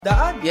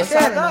Yes,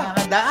 sir.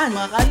 Nakakadaan,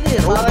 mga kalye.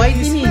 Road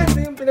widening.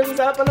 Yung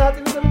pinag-usapan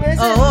natin sa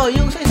message. Oo,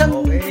 yung sa isang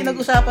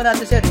pinag-usapan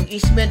natin, sir, yung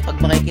easement, pag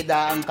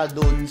makikidaan ka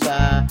doon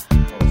sa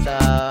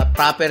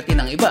property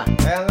ng iba.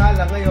 Kaya nga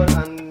lang ngayon,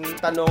 ang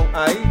tanong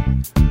ay,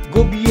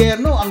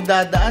 gobyerno ang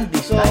dadaan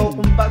this time. So,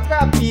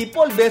 kumbaga,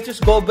 people versus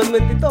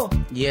government ito.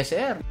 Yes,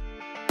 sir.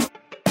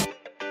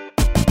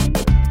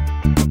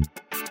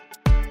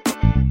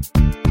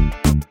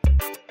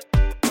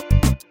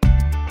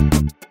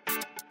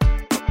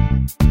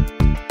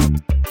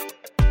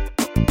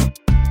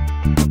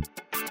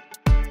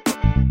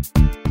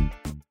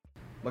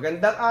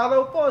 Magandang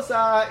araw po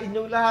sa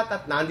inyong lahat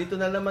at nandito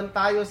na naman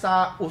tayo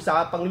sa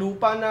Usapang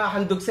Lupa na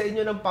handog sa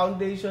inyo ng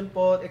Foundation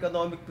for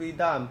Economic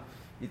Freedom.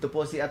 Ito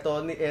po si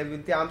Atty.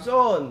 Erwin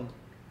Tiamson.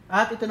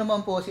 At ito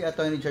naman po si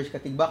Atty. George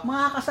Katigbak.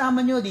 Makakasama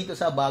nyo dito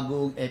sa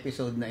bagong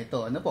episode na ito.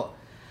 Ano po?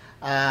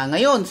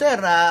 Ngayon, sir,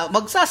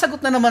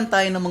 magsasagot na naman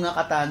tayo ng mga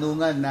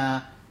katanungan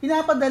na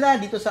pinapadala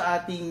dito sa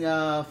ating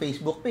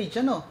Facebook page.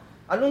 Ano?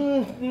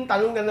 Anong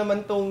tanong na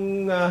naman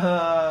tong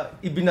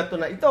ibinato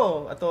na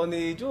ito,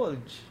 Atty.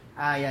 George?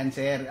 Ayan,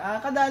 sir.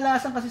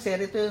 Kadalasan kasi, sir,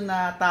 ito yung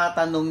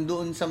natatanong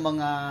doon sa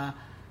mga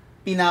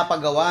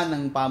pinapagawa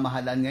ng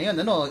pamahalaan ngayon.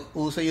 Ano,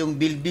 uso yung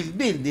build,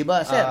 di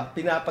ba, sir?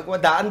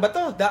 Pinapagawa. Daan ba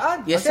to?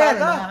 Daan? Yes, sir.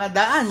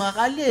 Nakakadaan, mga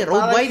kalye.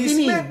 Road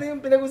widening.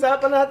 Yung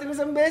pinag-usapan natin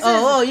sa message.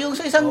 Oo, yung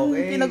sa isang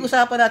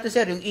pinag-usapan natin,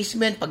 sir, yung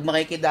easement, pag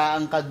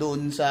makikidaan ka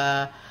doon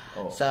sa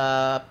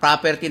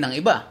property ng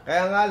iba.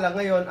 Kaya nga lang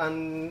ngayon, ang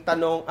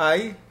tanong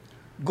ay,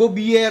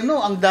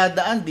 gobyerno ang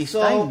dadaan this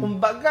time. So,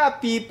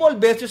 kumbaga, people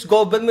versus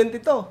government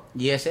ito.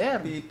 Yes, sir.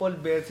 People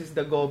versus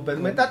the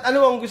government. At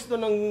ano ang gusto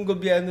ng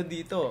gobyerno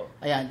dito?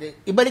 Ayan,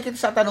 ibalik ito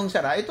sa tanong,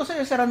 sir. Ito sa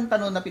ang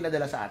tanong na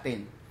pinadala sa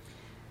atin.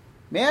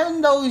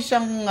 Meron daw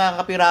siyang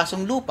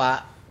kapirasong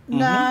lupa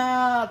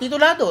na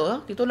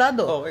titulado.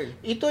 Okay.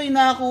 Ito'y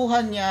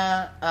nakuha niya,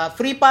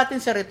 free patent,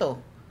 sir, ito.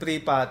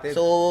 Free patent.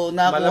 So,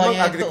 nakuha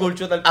niya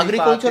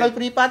agricultural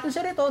free patent,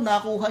 sir, ito.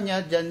 Nakuha niya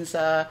dyan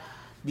sa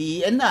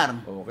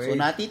DNR. Okay. So,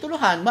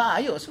 natituluhan,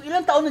 maayos. So,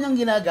 ilang taon na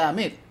niyang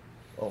ginagamit.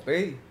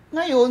 Okay.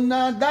 Ngayon,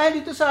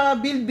 dahil ito sa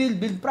build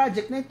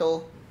project na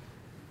ito,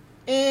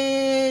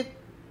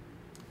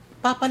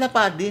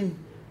 papalapad din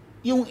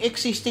yung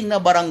existing na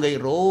barangay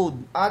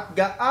road. At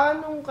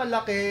gaanong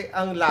kalaki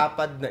ang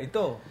lapad na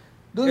ito?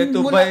 Dun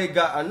ito mula, ba'y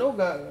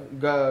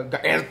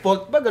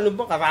airport ba? Ganun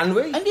ba?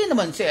 Ka-runway? Hindi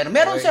naman, sir.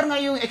 Meron, sir,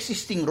 ngayong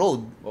existing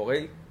road.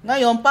 Okay.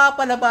 Ngayon,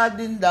 papalapad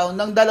din daw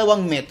ng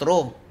 2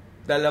 metro.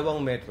 2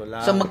 metro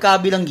lang. Sa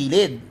magkabilang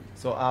gilid.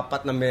 So,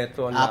 4 na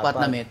metro.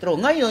 4 na metro.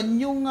 Ngayon,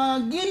 yung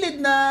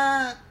gilid na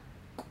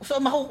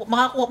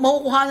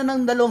makukuha na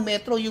ng 2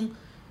 metro, yung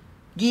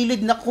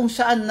gilid na kung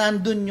saan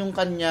nandun yung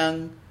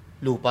kanyang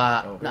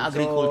lupa na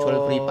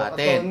agricultural free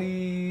patent.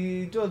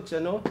 Atty. George,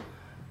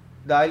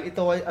 dahil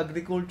ito ay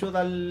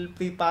agricultural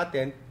free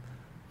patent,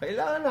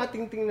 kailangan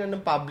nating tingnan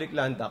ng Public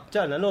Land Act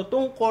dyan.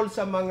 Tungkol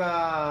sa mga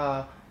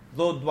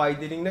road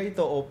widening na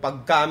ito o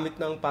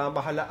paggamit ng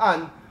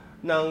pamahalaan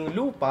ng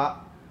lupa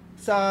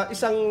sa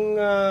isang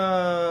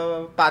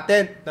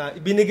patent na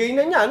ibinigay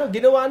na niya,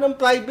 ginawa ng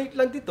private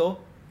land ito.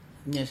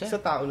 Yes, sir.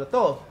 Sa tao na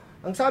to.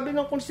 Ang sabi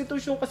ng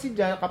konstitusyon kasi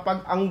diyan,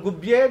 kapag ang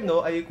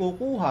gobyerno ay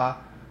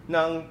kukuha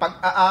ng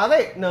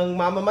pag-aari ng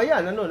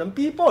mamamayan, ng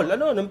people,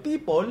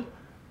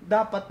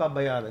 dapat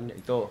pabayaran niya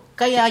ito.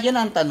 Kaya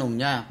yan ang tanong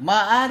niya.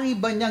 Maaari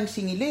ba niyang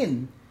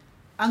singilin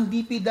ang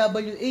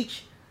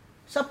DPWH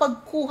sa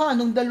pagkuha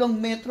ng 2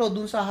 metro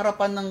dun sa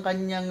harapan ng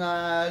kanyang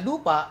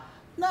lupa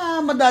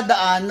na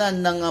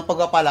madadaanan ng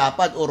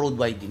pagpapalapad o road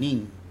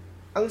widening?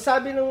 Ang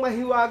sabi ng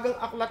mahiwagang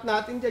aklat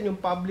natin dyan, yung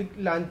Public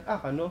Land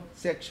Act,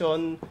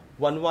 Section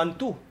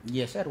 112.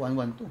 Yes, sir,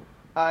 112.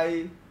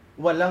 Ay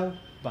walang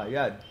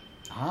bayad.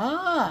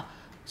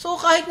 So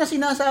kahit na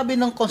sinasabi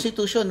ng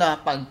konstitusyon na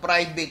pag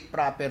private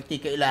property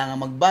kailangan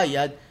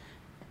magbayad,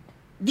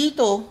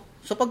 dito,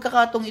 sa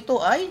pagkakatong ito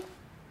ay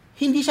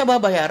hindi siya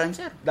babayaran,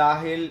 sir.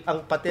 Dahil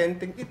ang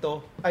patenteng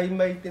ito ay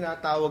may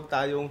tinatawag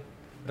tayong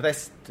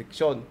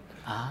restriction.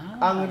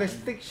 Ang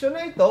restriction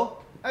na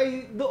ito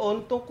ay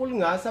doon tungkol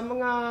nga sa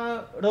mga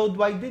road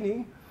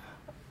widening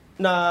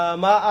na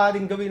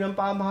maaaring gawin ng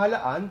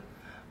pamahalaan.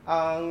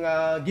 Ang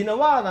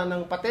ginawa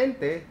ng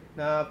patente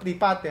na free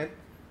patent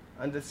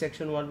under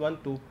Section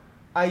 112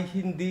 ay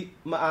hindi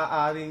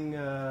maaaring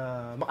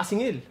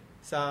makasingil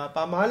sa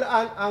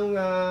pamahalaan. Ang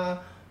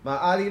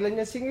maaari lang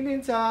niya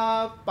singilin sa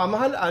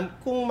pamahalaan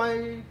kung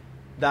may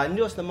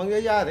danyos na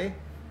mangyayari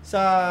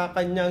sa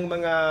kanyang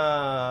mga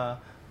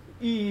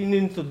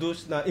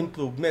inintroduce na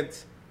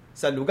improvements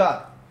sa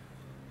lugar.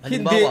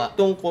 Halimbawa, hindi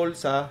tungkol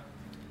sa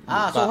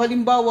lupa. So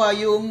halimbawa,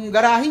 yung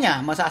garahe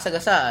niya,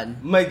 masasagasaan.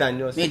 May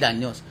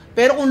danyos.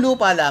 Pero kung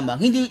lupa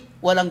lamang,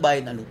 walang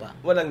bayad na lupa.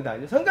 Walang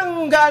danyos. Hanggang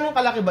gaano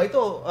kalaki ba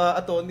ito,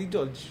 Atty.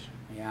 George?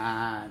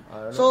 Ayan.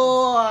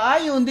 So,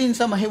 ayon din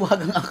sa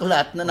mahiwagang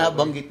aklat na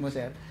nabanggit mo,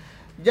 sir,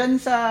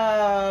 dyan sa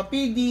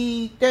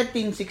PD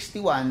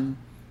 1361,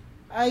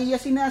 ay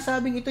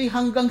sinasabing ito'y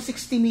hanggang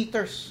 60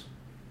 meters.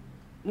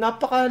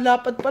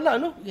 Napakalapad pala,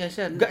 Yes,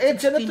 sir. Gaed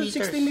siya na to,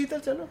 60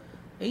 meters,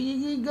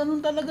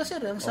 Ganun talaga, sir,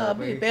 ang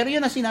sabi. Okay. Pero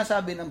yun ang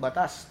sinasabi ng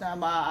batas na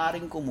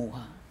maaaring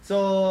kumuha. So,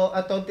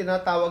 ito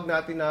tinatawag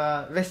natin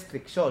na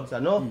restrictions,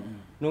 ano?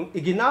 Nung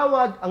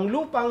iginawad ang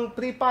lupang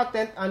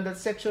pre-patent under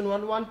Section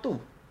 112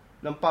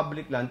 ng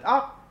Public Land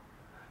Act,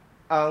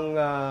 ang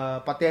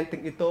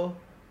patenteng ito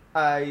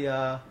ay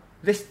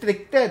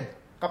restricted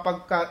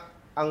kapag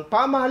ang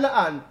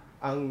pamahalaan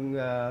ang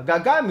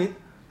gagamit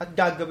at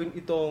gagawin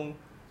itong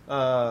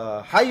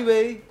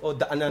highway o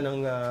daanan ng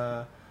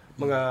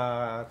mga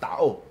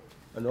tao.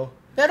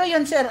 Ano? Pero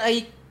yan, sir,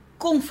 ay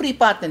kung free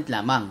patent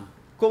lamang.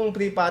 Kung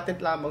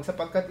pre-patent lamang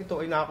sapagkat ito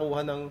ay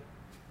nakuha ng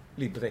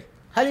libre.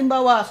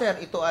 Halimbawa, sir,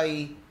 ito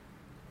ay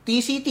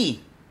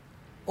TCT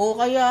o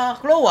kaya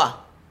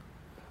CLOA.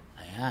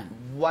 Ayan.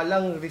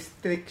 Walang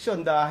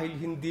restriction dahil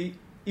hindi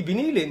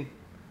ibinilin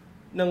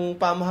ng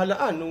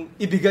pamahalaan nung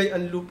ibigay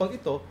ang lupang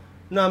ito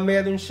na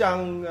meron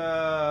siyang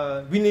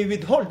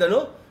wini-withhold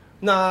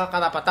na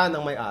karapatan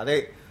ng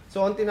may-ari.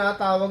 So, ang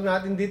tinatawag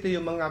natin dito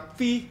yung mga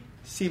fee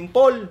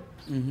simple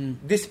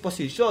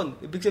disposition.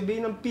 Ibig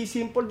sabihin ng fee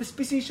simple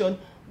disposition,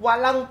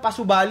 walang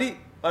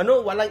pasubali.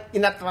 Walang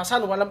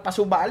inatrasan, walang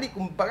pasubali.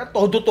 Kumbaga,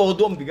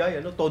 todo-todo ang bigay.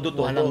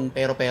 Todo-todo. Walang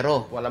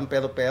pero-pero. Walang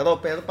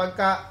pero-pero. Pero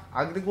pagka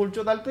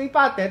agricultural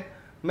pre-patent,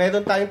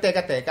 meron tayong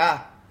teka-teka.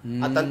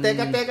 At ang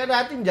teka-teka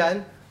natin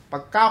dyan,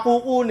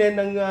 pagkakukunin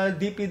ng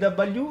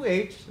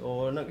DPWH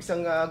o ng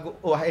isang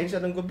ahensya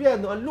ng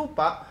gobyerno ang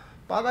lupa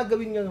para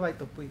gawin ng right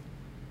of way.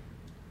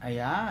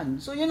 Ayan.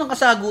 So, yun ang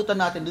kasagutan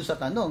natin doon sa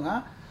tanong,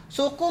 ha?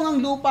 So, kung ang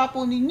lupa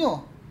po ninyo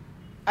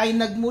ay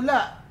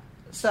nagmula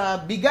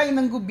sa bigay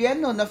ng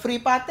gobyerno na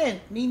free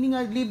patent, meaning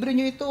libre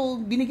nyo ito,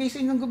 binigay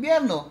sa inyo ng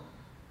gobyerno,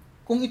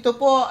 kung ito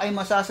po ay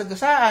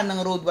masasagasaan ng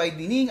road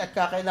widening at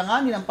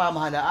kakailanganin ng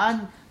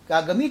pamahalaan,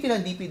 gagamitin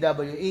ng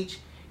DPWH,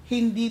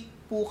 hindi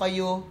po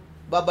kayo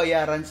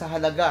babayaran sa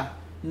halaga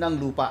ng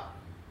lupa.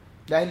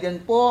 Dahil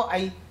yan po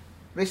ay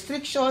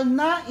restriction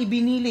na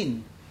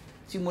ibinilin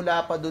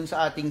simula pa dun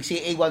sa ating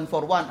CA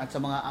 141 at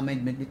sa mga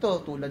amendment nito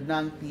tulad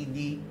ng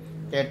PD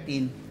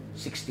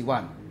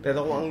 1361.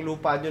 Pero kung ang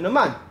lupa nyo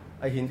naman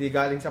ay hindi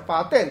galing sa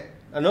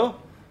patent,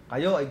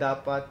 kayo ay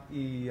dapat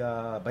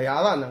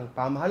ibayaran ng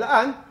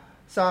pamahalaan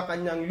sa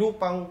kanyang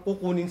lupang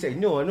kukunin sa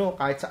inyo,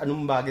 kahit sa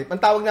anong bagay.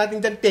 Ang tawag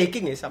natin dyan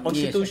taking, sa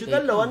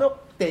constitutional law,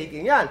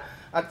 taking yan.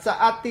 At sa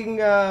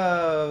ating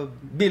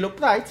Bill of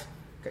Rights,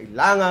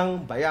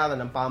 kailangang bayaran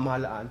ng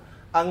pamahalaan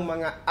ang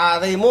mga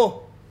ari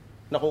mo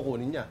na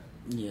kukunin niya.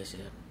 Yes,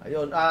 sir.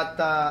 Ayun, at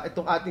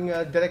itong ating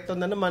director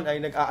na naman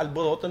ay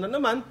nag-aalboroto na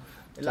naman.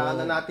 Kailangan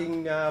na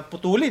nating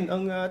putulin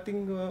ang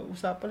ating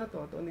usapan na to,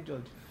 Atty.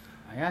 George.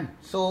 Ayan.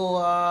 So,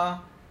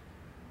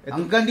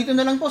 hanggang dito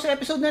na lang po sa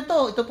episode na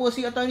ito. Ito po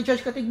si Atty.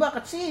 George Katigbak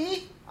at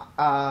si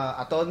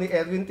Atty.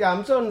 Erwin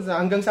Tiamson.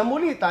 Hanggang sa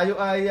muli, tayo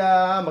ay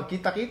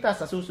magkita-kita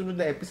sa susunod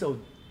na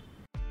episode.